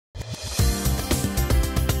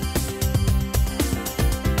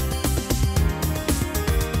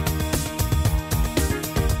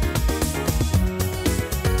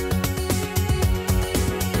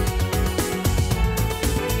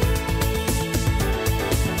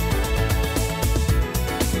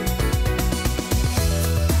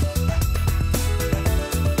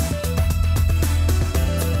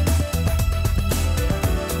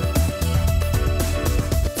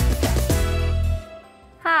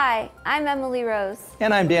Hi, I'm Emily Rose.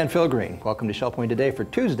 And I'm Dan Philgreen. Welcome to Shell Point Today for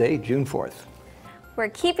Tuesday, June 4th. We're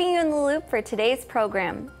keeping you in the loop for today's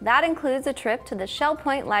program. That includes a trip to the Shell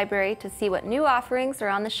Point Library to see what new offerings are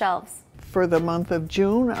on the shelves. For the month of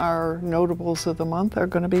June, our notables of the month are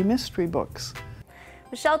going to be mystery books.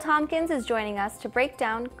 Michelle Tompkins is joining us to break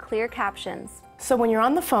down clear captions. So when you're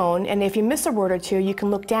on the phone, and if you miss a word or two, you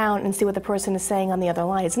can look down and see what the person is saying on the other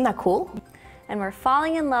line. Isn't that cool? And we're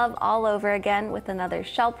falling in love all over again with another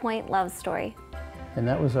Shell Point love story. And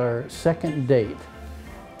that was our second date.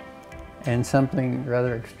 And something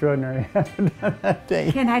rather extraordinary happened on that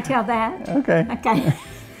date. Can I tell that? Okay. Okay.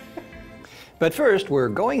 But first, we're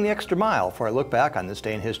going the extra mile for a look back on this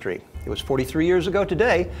day in history. It was 43 years ago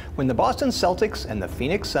today when the Boston Celtics and the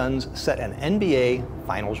Phoenix Suns set an NBA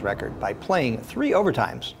Finals record by playing 3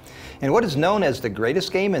 overtimes. In what is known as the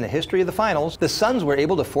greatest game in the history of the Finals, the Suns were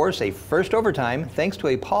able to force a first overtime thanks to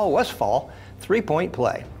a Paul Westphal 3-point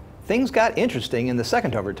play. Things got interesting in the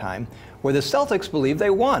second overtime, where the Celtics believed they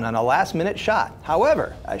won on a last-minute shot.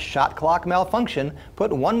 However, a shot clock malfunction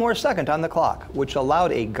put 1 more second on the clock, which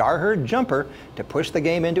allowed a Garherd jumper to push the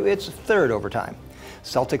game into its third overtime.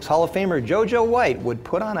 Celtics Hall of Famer JoJo White would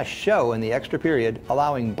put on a show in the extra period,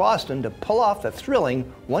 allowing Boston to pull off the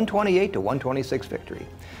thrilling 128-126 victory.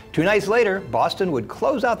 2 nights later, Boston would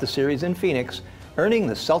close out the series in Phoenix, earning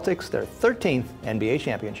the Celtics their 13th NBA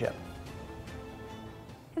championship.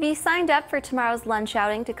 Have you signed up for tomorrow's lunch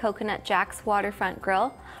outing to Coconut Jack's Waterfront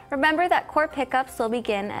Grill? Remember that court pickups will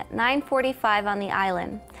begin at 9:45 on the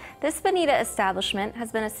island. This bonita establishment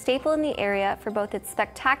has been a staple in the area for both its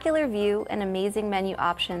spectacular view and amazing menu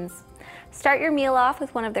options. Start your meal off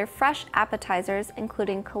with one of their fresh appetizers,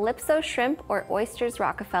 including Calypso Shrimp or Oysters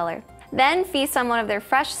Rockefeller. Then feast on one of their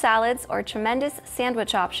fresh salads or tremendous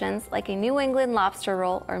sandwich options like a New England lobster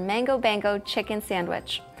roll or Mango Bango chicken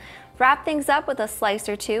sandwich. Wrap things up with a slice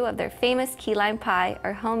or two of their famous key lime pie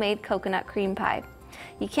or homemade coconut cream pie.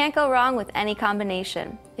 You can't go wrong with any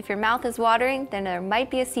combination. If your mouth is watering, then there might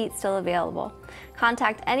be a seat still available.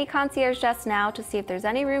 Contact any concierge desk now to see if there's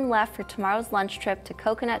any room left for tomorrow's lunch trip to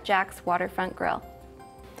Coconut Jack's Waterfront Grill.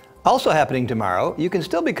 Also happening tomorrow, you can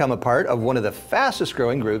still become a part of one of the fastest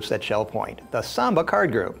growing groups at Shell Point, the Samba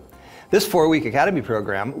Card Group. This 4-week Academy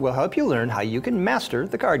program will help you learn how you can master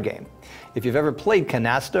the card game. If you've ever played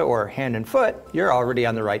canasta or hand and foot, you're already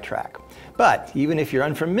on the right track. But even if you're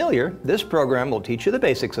unfamiliar, this program will teach you the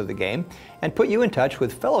basics of the game and put you in touch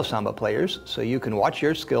with fellow Samba players so you can watch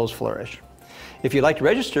your skills flourish. If you'd like to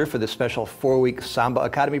register for this special 4-week Samba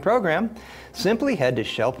Academy program, simply head to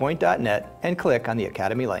shellpoint.net and click on the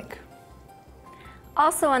Academy link.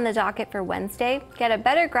 Also on the docket for Wednesday, get a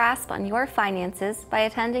better grasp on your finances by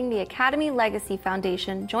attending the Academy Legacy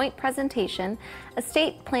Foundation joint presentation,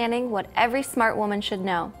 Estate Planning: What Every Smart Woman Should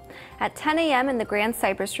Know. At 10 a.m. in the Grand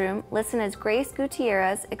Cypress Room, listen as Grace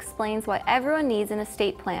Gutierrez explains why everyone needs an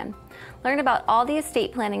estate plan. Learn about all the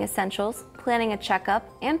estate planning essentials, planning a checkup,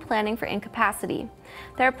 and planning for incapacity.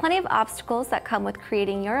 There are plenty of obstacles that come with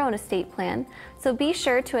creating your own estate plan, so be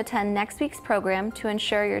sure to attend next week's program to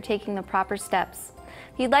ensure you're taking the proper steps.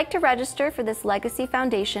 If you'd like to register for this Legacy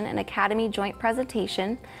Foundation and Academy joint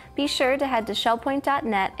presentation, be sure to head to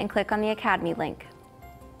shellpoint.net and click on the Academy link.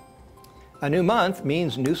 A new month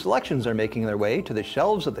means new selections are making their way to the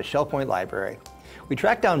shelves of the Shell Point Library. We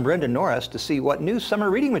tracked down Brenda Norris to see what new summer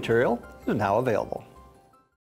reading material is now available.